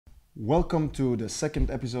Welcome to the second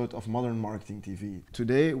episode of Modern Marketing TV.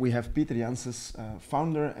 Today we have Pieter Janssens,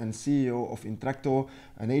 founder and CEO of Intracto,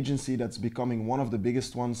 an agency that's becoming one of the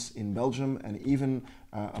biggest ones in Belgium and even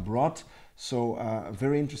abroad. So a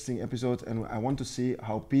very interesting episode, and I want to see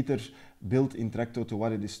how Pieter built Intracto to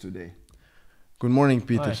what it is today. Good morning,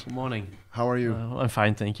 Pieter. Hi, good morning. How are you? I'm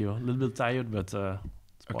fine, thank you. A little bit tired, but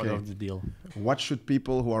it's part of the deal. What should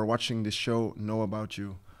people who are watching this show know about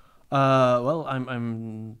you? Well,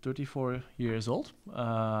 I'm 34 years old.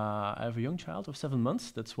 I have a young child of 7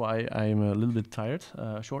 months. That's why I'm a little bit tired.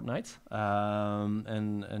 Short nights.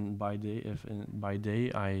 And by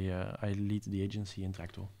day, I lead the agency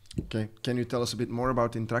Intracto. Okay, can you tell us a bit more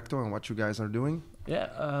about Intracto and what you guys are doing? Yeah,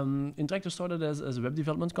 Intracto started as a web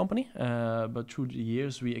development company, but through the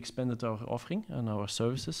years we expanded our offering and our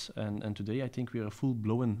services. And today I think we are a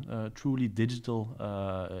full-blown, truly digital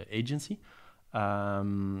agency.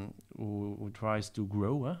 Who tries to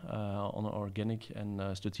grow on an organic and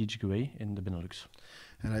strategic way in the Benelux.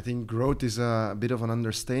 And I think growth is a bit of an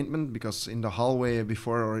understatement, because in the hallway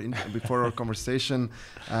before our conversation,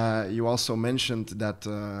 you also mentioned that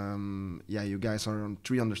you guys are on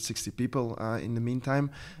 360 people in the meantime.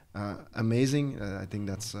 Amazing. I think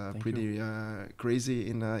that's pretty crazy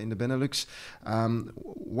in the Benelux.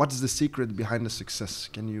 What's the secret behind the success?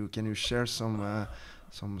 Can you share some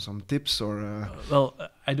tips or? Well,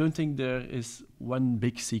 I don't think there is one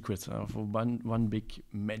big secret or one big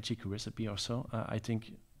magic recipe or so. I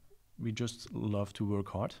think we just love to work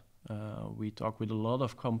hard. We talk with a lot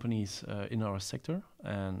of companies in our sector,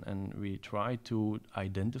 and we try to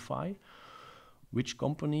identify which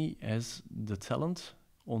company has the talent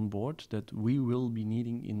on board that we will be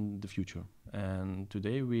needing in the future. And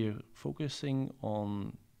today we're focusing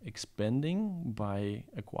on expanding by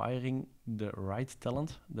acquiring the right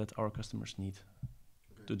talent that our customers need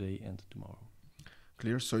today and tomorrow.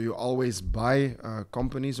 Clear. So you always buy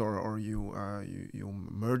companies, or you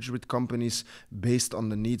merge with companies based on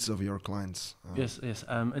the needs of your clients. Yes.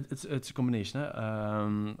 It's a combination.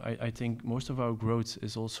 I think most of our growth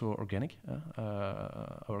is also organic.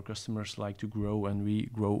 Our customers like to grow, and we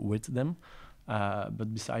grow with them.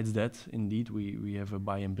 But besides that, indeed, we have a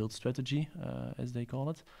buy and build strategy, as they call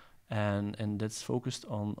it, and that's focused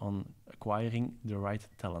on acquiring the right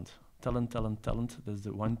talent. Talent. That's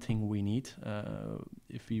the one thing we need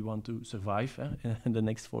if we want to survive in the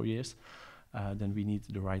next 4 years. Then we need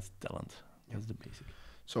the right talent. That's the basic.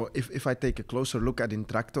 So if I take a closer look at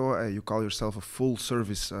Intracto, you call yourself a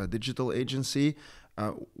full-service digital agency.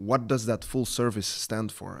 What does that full service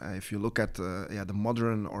stand for? If you look at the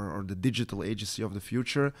modern or the digital agency of the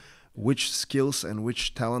future, which skills and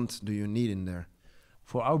which talent do you need in there?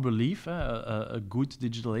 For our belief, a good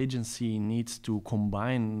digital agency needs to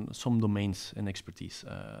combine some domains and expertise.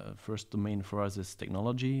 First domain for us is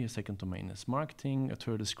technology, a second domain is marketing, a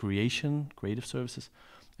third is creative services,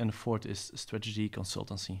 and a fourth is strategy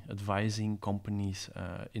consultancy, advising companies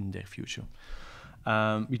in their future.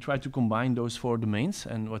 We try to combine those 4 domains,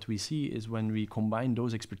 and what we see is when we combine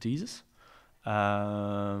those expertises,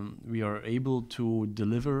 we are able to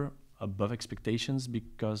deliver above expectations,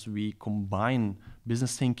 because we combine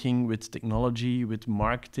business thinking with technology, with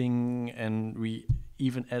marketing, and we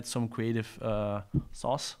even add some creative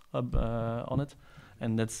sauce on it,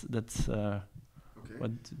 and that's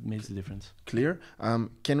what makes the difference. Clear.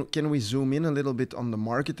 Can we zoom in a little bit on the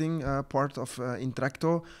marketing part of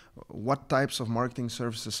Intracto? What types of marketing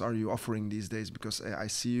services are you offering these days? Because I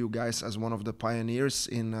see you guys as one of the pioneers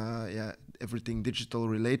in everything digital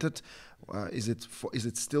related. Is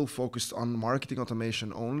it still focused on marketing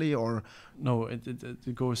automation only, or? No,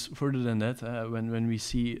 it goes further than that. When we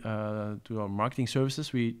see to our marketing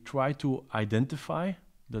services, we try to identify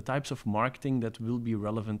the types of marketing that will be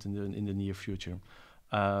relevant in the near future.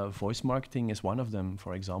 Voice marketing is one of them,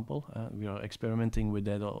 for example. We are experimenting with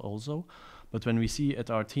that also. But when we see at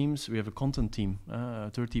our teams, we have a content team,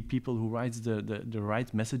 30 people who writes the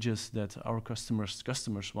right messages that our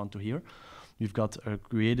customers want to hear. We've got a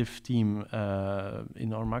creative team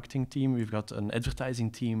in our marketing team. We've got an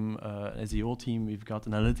advertising team, SEO team. We've got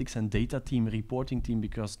an analytics and data team, reporting team,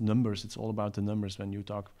 because numbers, it's all about the numbers when you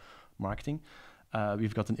talk marketing.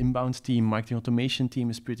 We've got an inbound team. Marketing automation team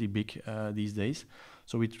is pretty big these days.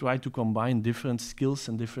 So we try to combine different skills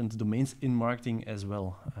and different domains in marketing as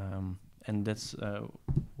well. And that's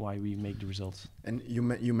why we make the results. And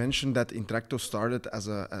you mentioned that Intracto started as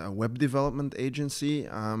a web development agency.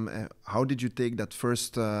 How did you take that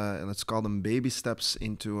first, let's call them baby steps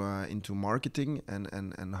into marketing,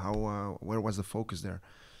 and how where was the focus there?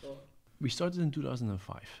 We started in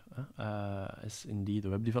 2005 as indeed a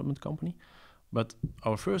web development company. But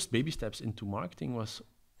our first baby steps into marketing was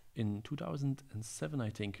in 2007, I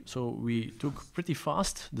think. So we took pretty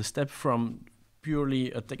fast the step from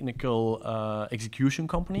purely a technical execution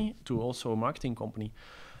company to also a marketing company.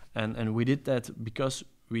 And we did that because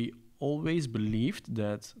we always believed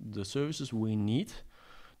that the services we needed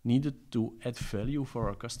to add value for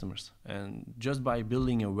our customers. And just by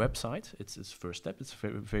building a website, it's its first step. It's a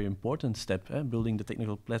very, very important step, building the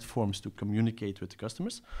technical platforms to communicate with the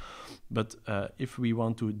customers. But if we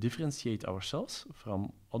want to differentiate ourselves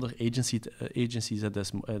from other agencies at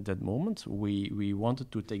that moment, we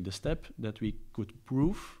wanted to take the step that we could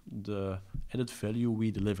prove the added value we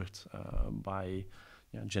delivered by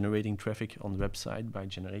generating traffic on the website, by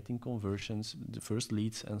generating conversions, the first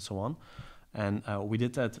leads, and so on. And we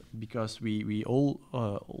did that because we all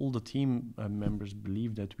the team members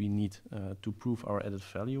believe that we need to prove our added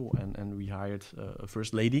value, and we hired a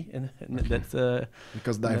first lady in that.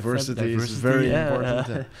 Because diversity is very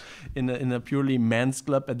important. In a purely men's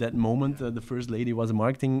club at that moment, the first lady was a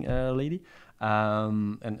marketing lady,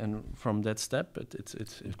 and from that step, it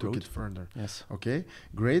took it further. Yes. Okay,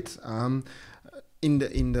 great.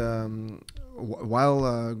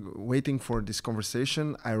 While waiting for this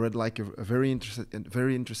conversation, I read like a very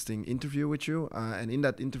interesting interview with you, and in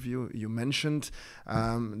that interview you mentioned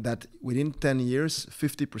that within 10 years,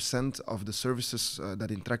 50% of the services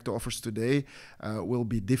that Intracto offers today will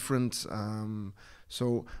be different.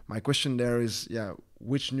 So my question there is,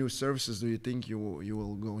 which new services do you think you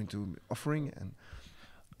will go into offering? And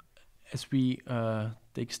as we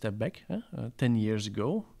take a step back, 10 years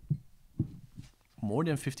ago, more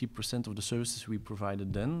than 50% of the services we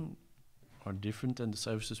provided then are different than the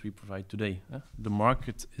services we provide today. The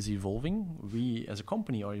market is evolving. We as a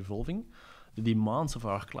company are evolving. The demands of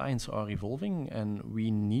our clients are evolving, and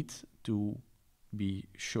we need to be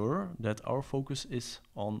sure that our focus is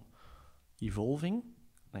on evolving,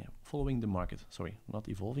 following the market. Sorry, not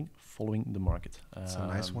evolving, following the market. It's a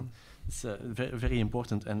nice one. It's very, very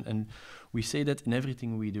important, and we say that in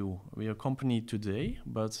everything we do. We are a company today,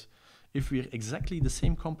 but if we're exactly the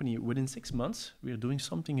same company within 6 months, we're doing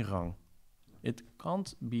something wrong. It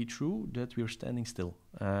can't be true that we're standing still.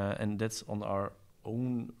 And that's on our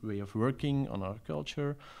own way of working, on our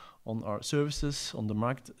culture, on our services, on the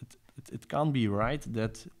market. It can't be right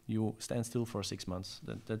that you stand still for 6 months.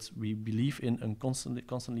 We believe in a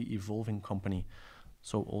constantly evolving company.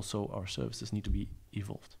 So also our services need to be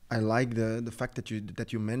evolved. I like the fact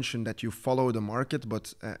that you mentioned that you follow the market,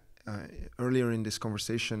 but earlier in this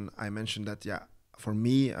conversation, I mentioned that, for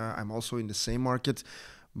me, I'm also in the same market,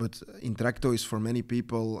 but Intracto is for many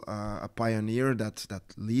people a pioneer that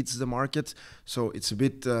leads the market. So it's a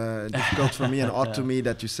bit difficult for me and odd to me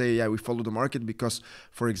that you say, we follow the market, because,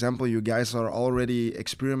 for example, you guys are already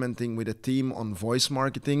experimenting with a team on voice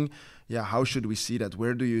marketing. How should we see that?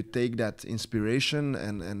 Where do you take that inspiration,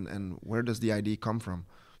 and where does the idea come from?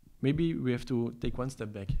 Maybe we have to take one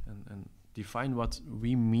step back and define what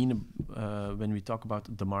we mean when we talk about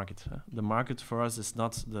the market. The market for us is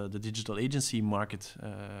not the digital agency market,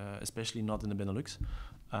 especially not in the Benelux.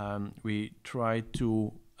 We try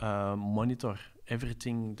to monitor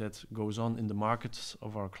everything that goes on in the markets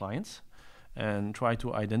of our clients and try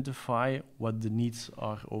to identify what the needs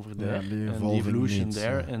are over there and the evolution needs,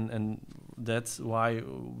 there. And that's why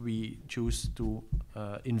we choose to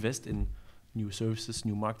invest in new services,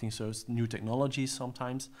 new marketing services, new technologies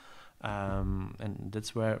sometimes. And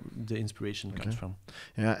that's where the inspiration comes from.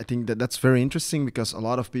 I think that's very interesting, because a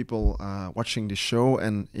lot of people watching this show,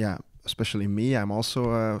 and especially me, I'm also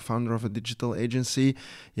a founder of a digital agency.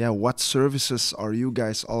 What services are you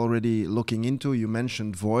guys already looking into? You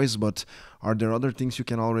mentioned voice, but are there other things you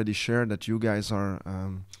can already share that you guys are?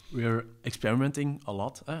 We're experimenting a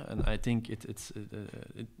lot, and I think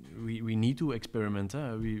we need to experiment.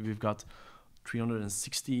 We've got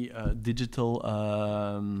 360 digital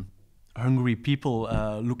hungry people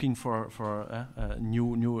looking for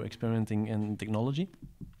new experimenting in technology.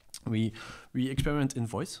 We experiment in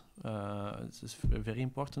voice. This is very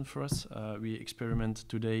important for us. We experiment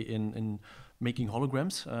today in making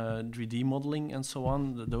holograms, 3D modeling, and so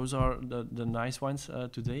on. Those are the nice ones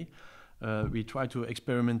today. We try to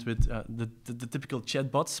experiment with the typical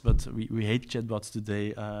chatbots, but we hate chatbots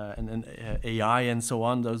today, and AI and so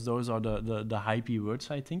on. Those are the hypey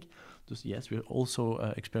words, I think. Yes, we're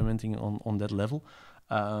also experimenting on that level,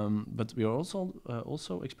 but we are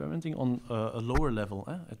also experimenting on a lower level.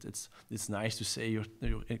 It's nice to say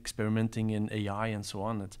you're experimenting in AI and so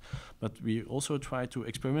on, but we also try to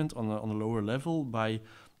experiment on a lower level by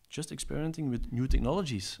just experimenting with new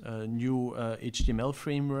technologies, new HTML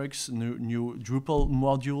frameworks, new Drupal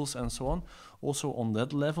modules, and so on. Also on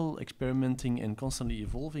that level, experimenting and constantly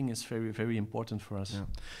evolving is very, very important for us. Yeah.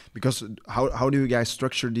 Because how do you guys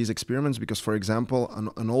structure these experiments? Because, for example,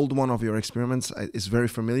 an old one of your experiments is very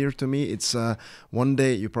familiar to me. It's one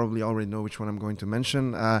day, you probably already know which one I'm going to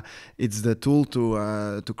mention. It's the tool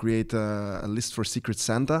to create a list for Secret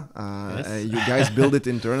Santa. Yes. You guys build it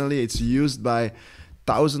internally. It's used by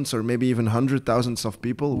thousands or maybe even 100,000s of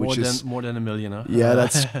people, which is more than a million. Huh? Yeah,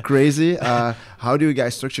 that's crazy. How do you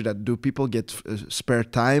guys structure that? Do people get spare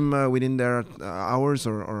time within their hours,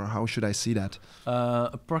 or how should I see that?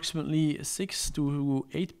 Approximately 6 to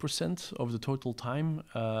 8% of the total time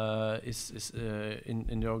is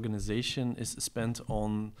in the organization is spent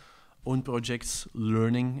on own projects,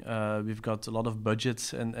 learning. We've got a lot of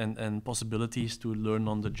budgets and possibilities to learn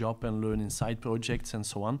on the job and learn in side projects and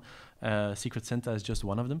so on. Secret Santa is just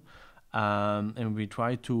one of them. And we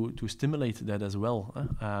try to stimulate that as well.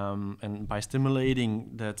 And by stimulating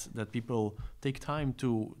that people take time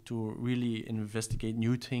to really investigate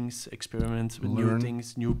new things, experiment with new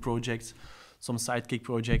things, new projects, some sidekick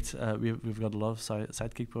projects. We've got a lot of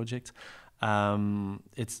sidekick projects.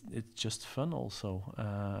 It's just fun also,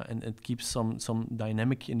 and it keeps some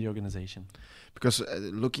dynamic in the organization. Because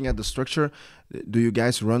looking at the structure, do you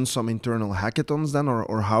guys run some internal hackathons then, or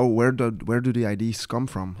where do the ideas come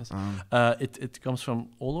from? Yes. It comes from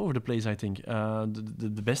all over the place, I think.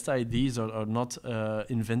 The best ideas are not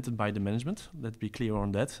invented by the management. Let's be clear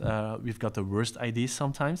on that. We've got the worst ideas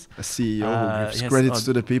sometimes. A CEO who gives credits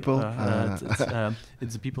to the people.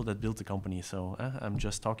 It's the people that built the company. So I'm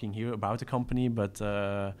just talking here about the company, but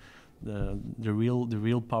the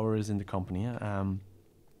real power is in the company.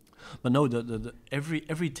 But no,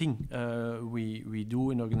 everything we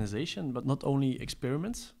do in organization, but not only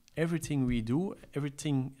experiments. Everything we do,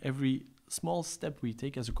 every small step we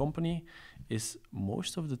take as a company is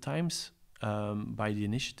most of the times by the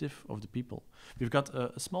initiative of the people. We've got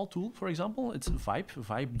a small tool, for example. It's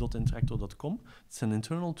vibe.intracto.com. It's an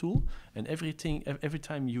internal tool, and every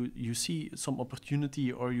time you see some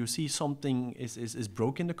opportunity, or you see something is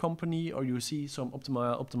broke in the company, or you see some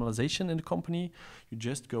optimization in the company, you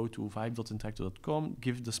just go to vibe.intracto.com,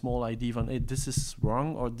 give the small idea from, hey, this is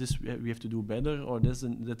wrong, or this we have to do better, or that's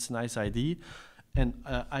a nice idea, and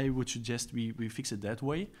I would suggest we fix it that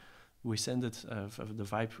way. We send it, the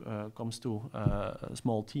vibe comes to a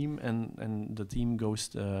small team, and the team goes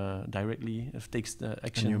directly, takes the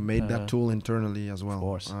action. And you made that tool internally as well. Of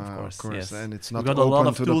course, yes. And it's not We've got open a lot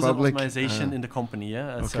of to tools the and public. optimization in the company.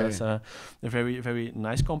 Yeah, it's a very, very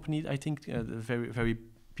nice company. I think very, very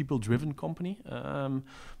people-driven company.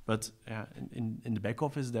 But in the back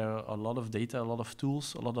office, there are a lot of data, a lot of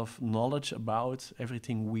tools, a lot of knowledge about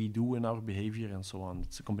everything we do in our behavior and so on.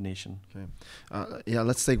 It's a combination. Okay.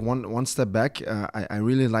 Let's take one step back. I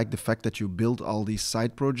really like the fact that you build all these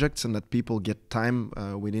side projects and that people get time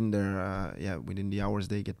within their within the hours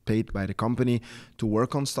they get paid by the company to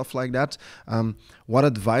work on stuff like that. What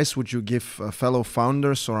advice would you give fellow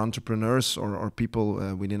founders or entrepreneurs or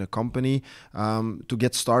people within a company to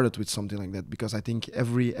get started with something like that? Because I think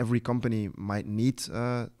every company might need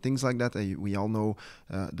things like that. We all know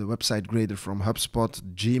the website grader from HubSpot,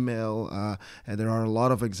 Gmail, and there are a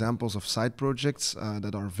lot of examples of side projects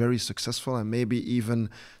that are very successful and maybe even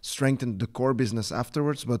strengthen the core business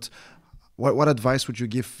afterwards. But what advice would you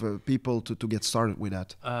give people to get started with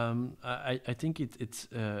that? I think it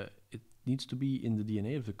needs to be in the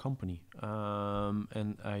DNA of the company,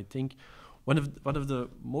 and I think one of the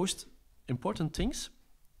most important things,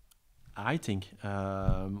 I think,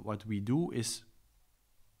 what we do is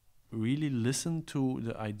really listen to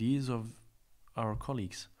the ideas of our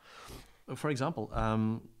colleagues. For example,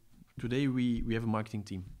 today we have a marketing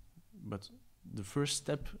team, but the first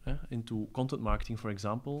step into content marketing, for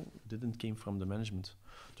example, didn't came from the management.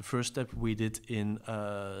 The first step we did in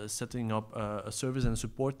setting up a service and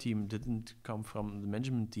support team didn't come from the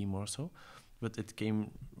management team or so, but it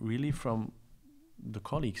came really from the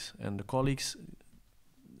colleagues, and the colleagues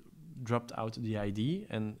dropped out the idea,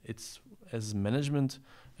 and it's as management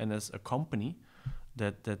and as a company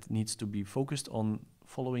that needs to be focused on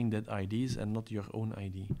following that ideas and not your own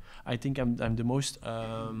idea. I think I'm the most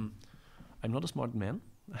I'm not a smart man,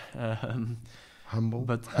 humble,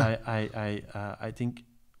 but I think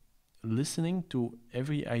listening to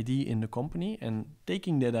every idea in the company and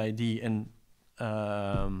taking that idea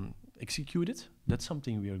and execute it, that's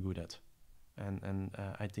something we are good at. And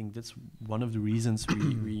I think that's one of the reasons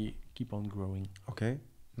we keep on growing. Okay.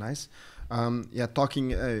 Nice. Yeah,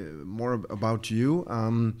 talking more about you.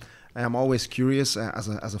 I'm always curious as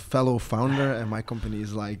a fellow founder, and my company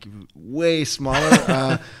is like way smaller.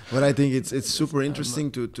 But I think it's super interesting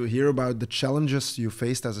to hear about the challenges you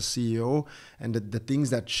faced as a CEO and the things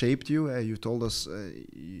that shaped you. You told us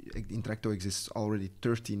Intracto exists already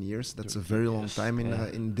 13 years. That's a very long time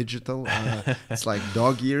in digital. It's like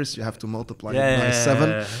dog years. You have to multiply it by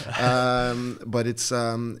 7. But it's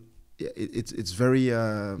very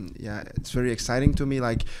it's very exciting to me,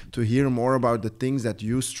 like to hear more about the things that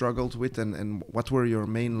you struggled with and what were your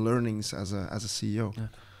main learnings as a CEO.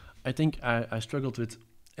 I think I struggled with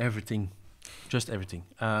everything, just everything.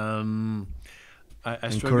 I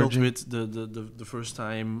struggled with the first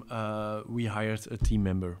time we hired a team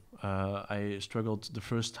member. I struggled the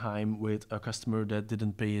first time with a customer that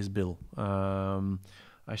didn't pay his bill.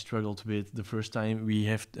 I struggled with the first time we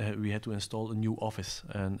had to install a new office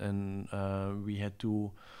and we had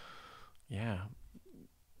to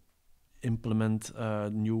implement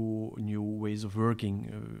new ways of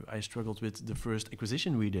working. I struggled with the first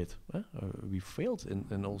acquisition we did. We failed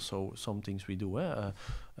and also some things we do.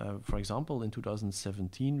 For example, in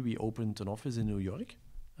 2017 we opened an office in New York.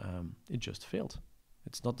 It just failed.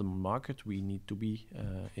 It's not the market we need to be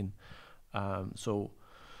in. So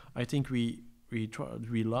I think we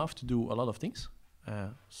love to do a lot of things.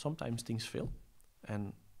 Sometimes things fail,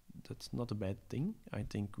 and that's not a bad thing. I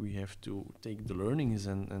think we have to take the learnings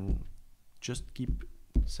and just keep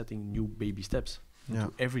setting new baby steps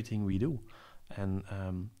into everything we do. And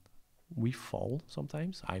we fall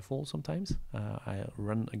sometimes. I fall sometimes. I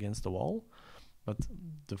run against the wall. But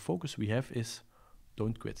the focus we have is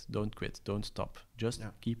don't quit, don't stop. Just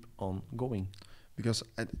keep on going. Because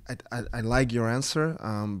I like your answer,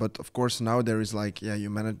 but of course now there is like you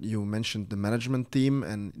mentioned the management team,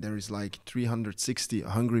 and there is like 360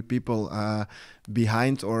 hungry people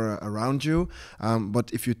behind or around you.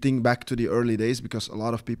 But if you think back to the early days, because a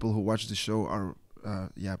lot of people who watch the show are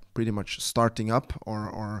pretty much starting up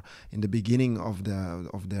or in the beginning of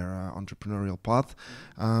their entrepreneurial path.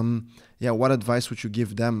 What advice would you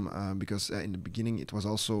give them? Because in the beginning it was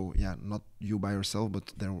also not you by yourself,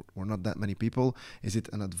 but there were not that many people. Is it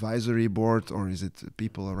an advisory board or is it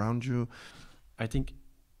people around you? I think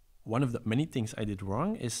one of the many things I did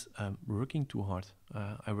wrong is working too hard.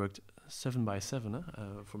 I worked 7 by 7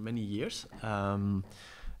 for many years,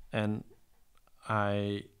 and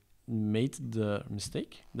I made the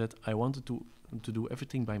mistake that I wanted to do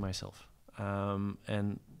everything by myself,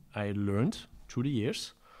 and I learned through the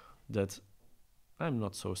years that I'm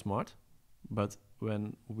not so smart. But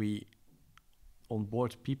when we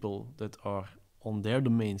onboard people that are on their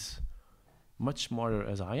domains much smarter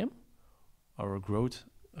as I am, our growth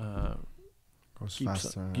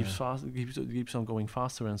keeps on going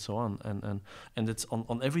faster and so on, and it's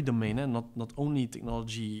on every domain, and not only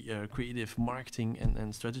technology, creative, marketing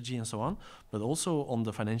and strategy and so on, but also on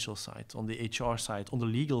the financial side, on the HR side, on the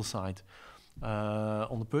legal side,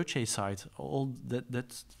 on the purchase side. All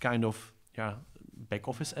that kind of back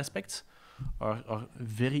office aspects are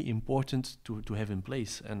very important to have in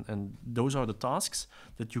place, and those are the tasks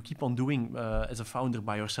that you keep on doing as a founder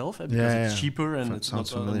by yourself, because it's cheaper and it's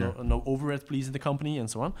not no overhead please in the company and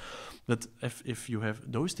so on. But if you have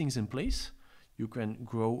those things in place, you can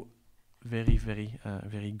grow very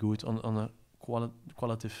very good on a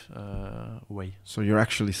qualitative way. So you're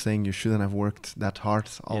actually saying you shouldn't have worked that hard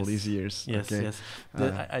all these years? Yes, okay. Yes.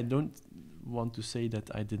 I don't want to say that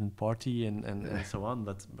I didn't party and so on,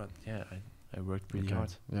 but I worked pretty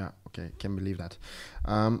hard. Yeah, okay, can believe that.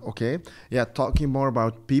 Okay, talking more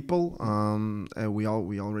about people, we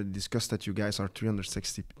already discussed that you guys are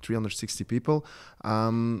 360 people.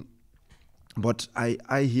 But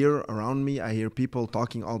I hear around me, I hear people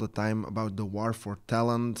talking all the time about the war for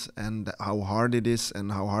talent and how hard it is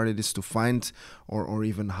to find or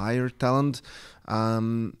even hire talent.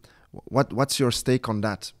 What's your stake on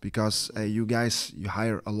that? Because you guys, you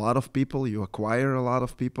hire a lot of people, you acquire a lot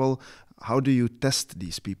of people. How do you test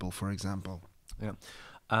these people, for example?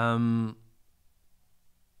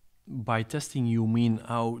 By testing, you mean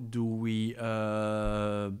how do we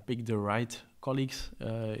pick the right colleagues?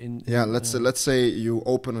 Let's say you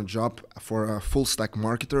open a job for a full stack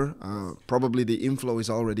marketer. Probably the inflow is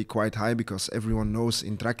already quite high because everyone knows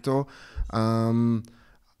Intracto.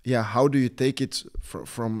 How do you take it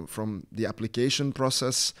from the application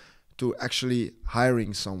process to actually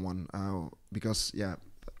hiring someone? Because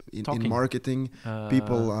in marketing,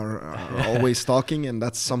 people are always talking, and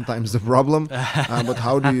that's sometimes the problem. But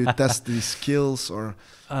how do you test these skills? Or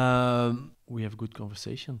we have good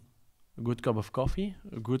conversation, a good cup of coffee,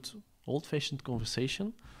 a good old-fashioned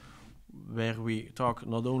conversation. where we talk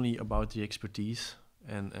not only about the expertise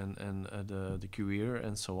and the career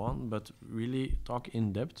and so on, but really talk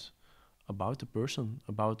in depth about the person,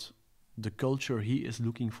 about the culture he is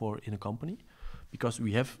looking for in a company, because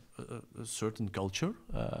we have a certain culture,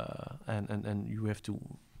 and you have to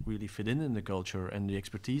really fit in the culture and the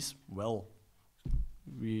expertise. Well,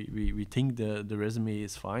 we think the resume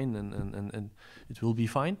is fine and it will be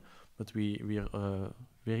fine, but we are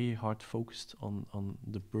very hard focused on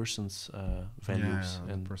the person's values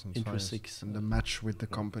and intrinsics and the match with the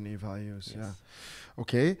company values. Yes. Yeah.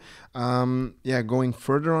 Okay. Going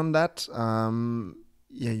further on that.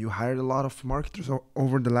 You hired a lot of marketers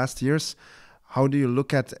over the last years. How do you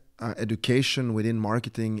look at education within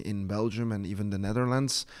marketing in Belgium and even the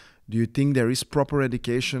Netherlands? Do you think there is proper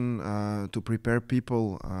education to prepare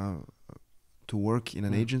people to work in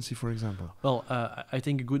an agency, for example? Well, I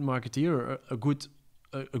think a good marketeer,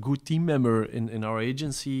 a good team member in our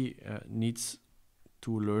agency needs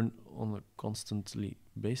to learn on a constantly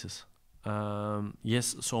basis.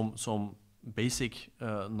 Yes, some basic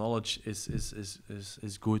knowledge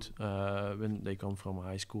is good when they come from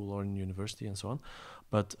high school or in university and so on,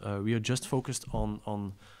 but we are just focused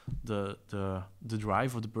on the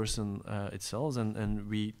drive of the person itself, and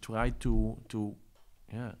we try to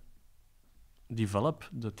develop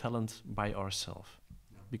the talent by ourselves,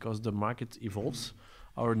 because the market evolves.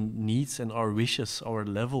 Our needs and our wishes, our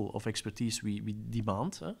level of expertise we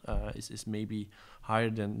demand is maybe higher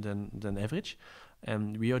than average.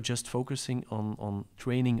 And we are just focusing on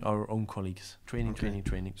training our own colleagues. Training. So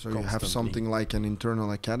constantly. you have something like an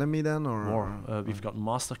internal academy then? Or more. We've got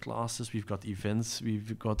master classes, we've got events,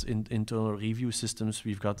 we've got internal review systems,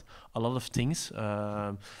 we've got a lot of things.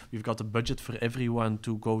 We've got a budget for everyone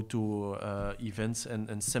to go to events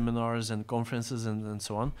and seminars and conferences and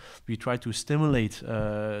so on. We try to stimulate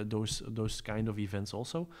those kind of events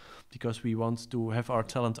also, because we want to have our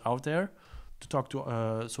talent out there to talk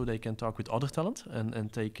to, so they can talk with other talent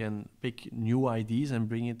and they can pick new ideas and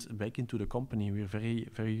bring it back into the company. We're very,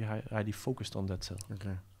 very highly focused on that.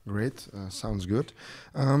 Okay, great. Sounds good.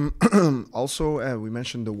 Also, we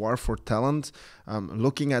mentioned the war for talent.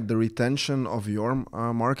 Looking at the retention of your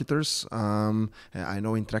marketers, I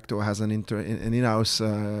know Intracto has an in-house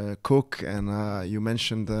cook, and you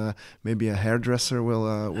mentioned maybe a hairdresser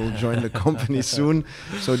will join the company soon.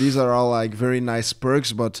 So these are all like very nice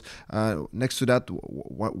perks. But next to that,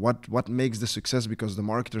 what makes the success? Because the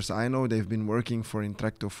marketers I know, they've been working for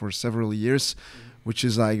Intracto for several years, which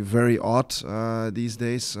is like very odd these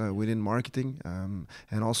days within marketing.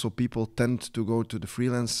 And also people tend to go to the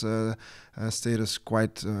freelance status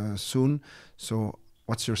quite soon. So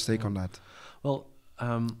what's your take on that? Well,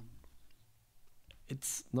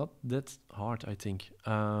 it's not that hard, I think.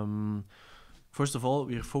 First of all,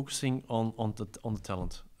 we're focusing on the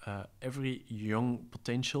talent. Every young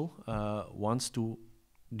potential wants to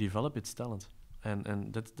develop its talent.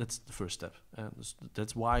 And that's the first step, and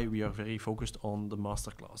that's why we are very focused on the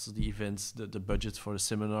masterclasses, the events, the budgets for the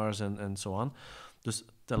seminars and so on. This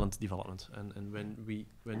talent development, and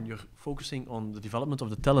when you're focusing on the development of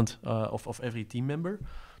the talent of every team member,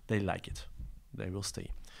 they like it, they will stay.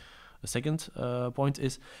 The second point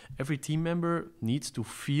is every team member needs to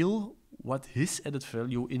feel what his added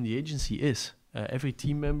value in the agency is. Every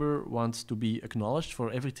team member wants to be acknowledged for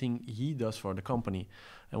everything he does for the company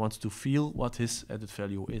and wants to feel what his added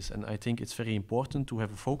value is. And I think it's very important to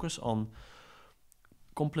have a focus on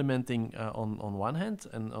complementing on one hand,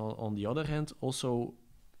 and on the other hand also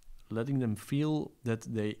letting them feel that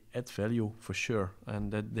they add value for sure, and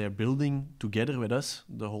that they're building together with us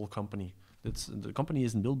the whole company. The company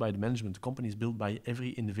isn't built by the management. The company is built by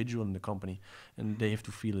every individual in the company, and they have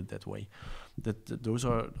to feel it that way. Those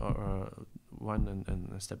are one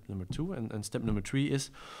and step number two. And step number three is,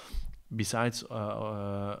 besides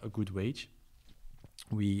a good wage,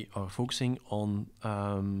 we are focusing on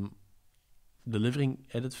delivering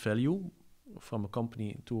added value from a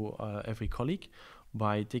company to every colleague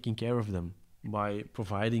by taking care of them, by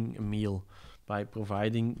providing a meal, by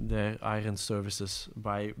providing their iron services,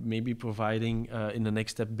 by maybe providing in the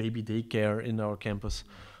next step baby daycare in our campus,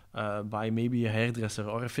 by maybe a hairdresser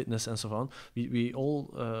or a fitness and so on. We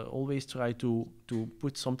always try to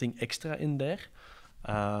put something extra in there,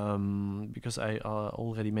 because I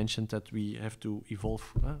already mentioned that we have to evolve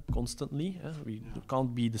constantly. We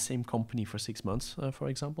can't be the same company for 6 months, for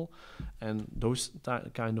example. And those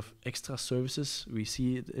kind of extra services, we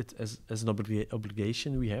see it as an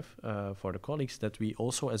obligation we have for the colleagues, that we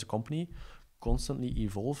also as a company constantly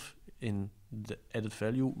evolve in the added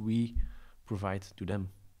value we provide to them.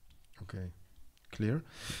 Okay, Clear.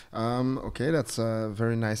 Okay, that's a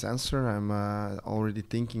very nice answer. I'm already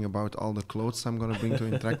thinking about all the clothes I'm going to bring to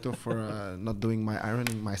Intracto for not doing my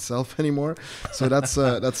ironing myself anymore. So that's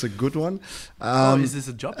a good one. Is this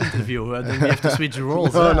a job interview? Then we have to switch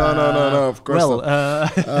roles. No, of course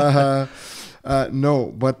not.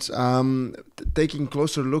 No, but taking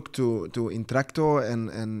closer look to Intracto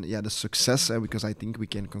and the success, because I think we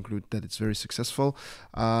can conclude that it's very successful.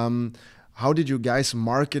 How did you guys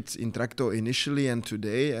market Intracto initially and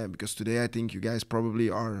today? Because today I think you guys probably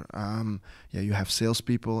are, you have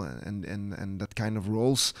salespeople and that kind of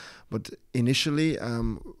roles. But initially,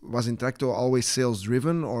 was Intracto always sales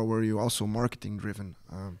driven, or were you also marketing driven?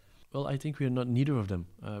 Well, I think we are not neither of them.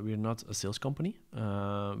 We are not a sales company. We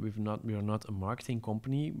are not a marketing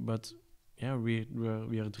company. But yeah, we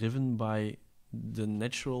are driven by the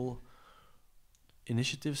natural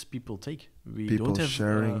initiatives people take. We don't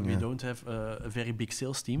have a very big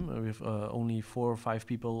sales team. We have only 4 or 5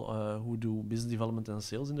 people who do business development and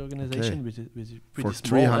sales in the organization, which is pretty for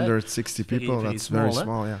small. 360 people, that's very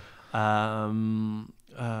small.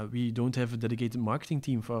 We don't have a dedicated marketing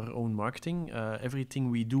team for our own marketing.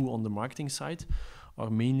 Everything we do on the marketing side are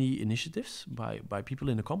mainly initiatives by people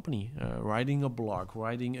in the company, writing a blog,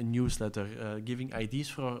 writing a newsletter, giving ideas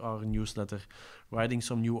for our newsletter, writing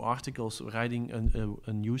some new articles, writing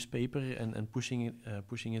a newspaper and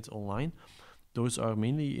pushing it online. Those are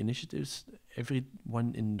mainly initiatives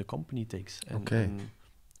everyone in the company takes. And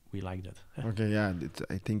we like that. Okay,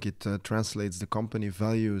 I think it translates the company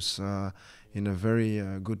values in a very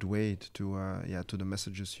good way to the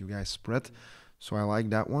messages you guys spread. So I like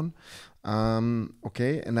that one.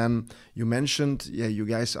 Okay, and then you mentioned, you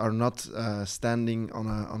guys are not standing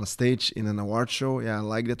on a stage in an award show. Yeah, I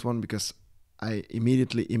like that one because I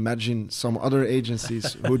immediately imagine some other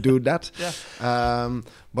agencies who do that.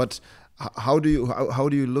 But how do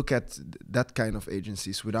you look at that kind of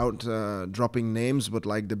agencies without dropping names, but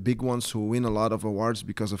like the big ones who win a lot of awards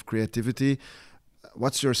because of creativity?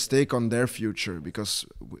 What's your stake on their future? Because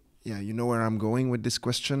you know where I'm going with this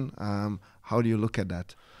question. How do you look at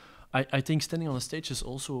that? I think standing on a stage is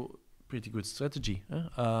also pretty good strategy.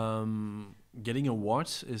 Getting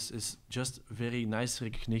awards is just very nice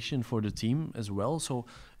recognition for the team as well. So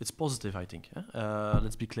it's positive, I think.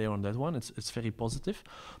 Let's be clear on that one. It's very positive,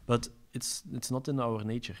 but it's not in our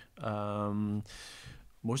nature.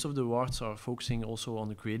 Most of the awards are focusing also on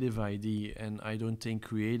the creative ID, and I don't think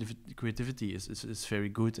creativity is very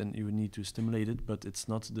good, and you need to stimulate it, but it's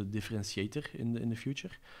not the differentiator in the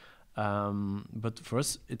future. But for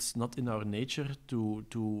us, it's not in our nature to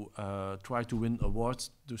try to win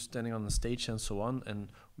awards, to standing on the stage and so on. And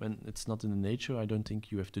when it's not in the nature, I don't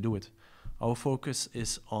think you have to do it. Our focus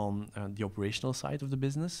is on the operational side of the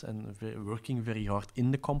business and working very hard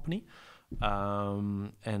in the company,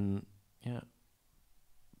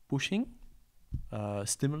 pushing,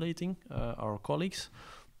 stimulating our colleagues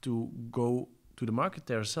to go to the market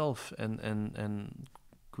themselves and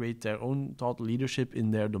create their own thought leadership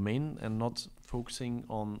in their domain and not focusing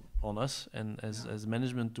on us and as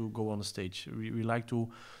management to go on the stage. We like to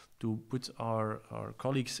put our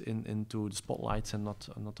colleagues into the spotlights and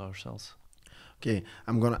not ourselves. Okay,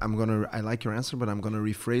 I like your answer, but I'm gonna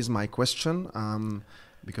rephrase my question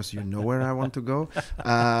because you know where I want to go.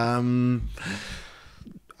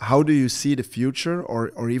 How do you see the future,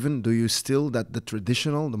 or even do you still that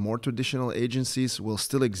the more traditional agencies will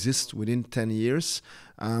still exist within 10 years?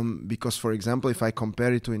 Because, for example, if I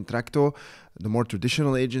compare it to Intracto, the more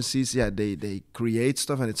traditional agencies, they create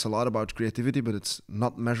stuff and it's a lot about creativity, but it's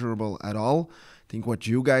not measurable at all. I think what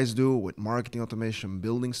you guys do with marketing automation,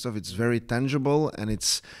 building stuff, it's very tangible, and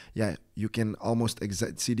it's you can almost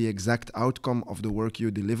see the exact outcome of the work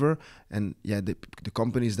you deliver, and the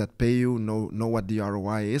companies that pay you know what the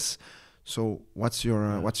ROI is. So what's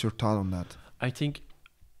your thought on that? I think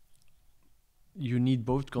you need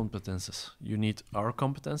both competences. You need our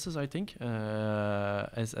competences, I think,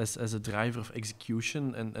 as a driver of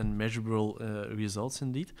execution and measurable results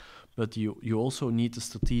indeed. But you also need the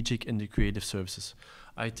strategic and the creative services.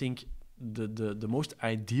 I think the most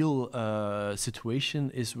ideal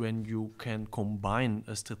situation is when you can combine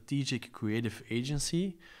a strategic creative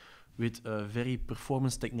agency with a very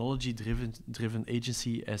performance technology driven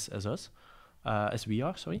agency as we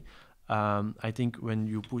are. I think when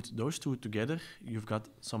you put those two together, you've got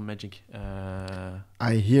some magic.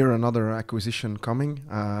 I hear another acquisition coming.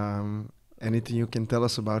 Anything you can tell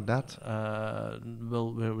us about that?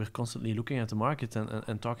 Well, we're constantly looking at the market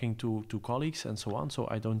and talking to colleagues and so on. So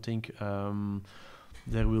I don't think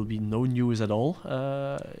there will be no news at all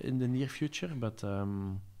in the near future. But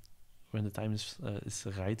when the time is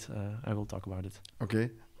right, I will talk about it. Okay.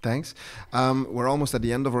 Thanks. We're almost at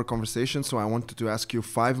the end of our conversation, so I wanted to ask you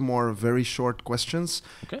 5 more very short questions.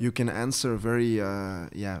 Okay. You can answer very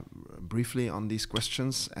briefly on these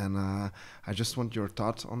questions, and I just want your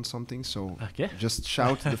thought on something. So just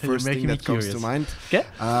shout the first thing that comes to mind. Okay.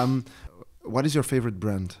 What is your favorite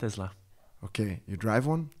brand? Tesla. Okay. You drive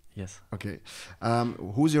one? Yes. Okay.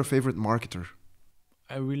 Who's your favorite marketer?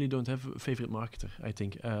 I really don't have a favorite marketer, I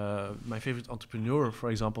think. My favorite entrepreneur, for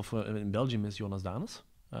example, in Belgium is Jonas Danes.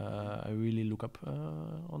 I really look up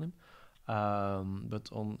on him. But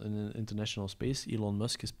in an international space, Elon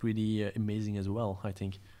Musk is pretty amazing as well, I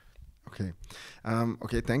think. Okay.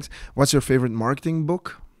 Okay, thanks. What's your favorite marketing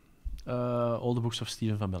book? All the books of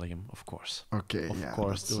Steven van Belleghem, of course. Okay, of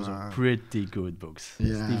course, those are pretty good books.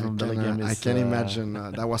 Yeah, Steven Belleghem is... I can imagine.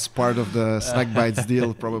 That was part of the Snack Bites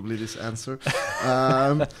deal, probably, this answer.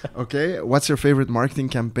 Okay, what's your favorite marketing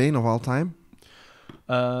campaign of all time?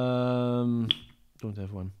 Don't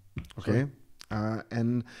have one. Okay.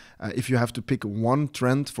 And if you have to pick one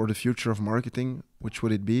trend for the future of marketing, which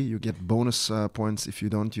would it be? You get bonus points if you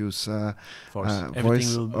don't use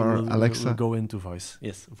voice or Alexa. Will go into voice.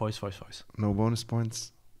 Yes, voice. No bonus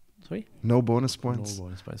points? Sorry? No bonus points? No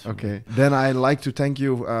bonus points. Okay. Then I'd like to thank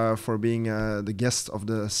you for being the guest of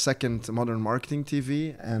the second Modern Marketing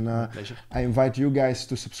TV. And pleasure. I invite you guys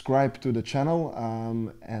to subscribe to the channel.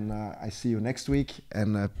 And I see you next week.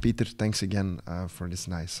 And Pieter, thanks again for this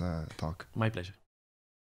nice talk. My pleasure.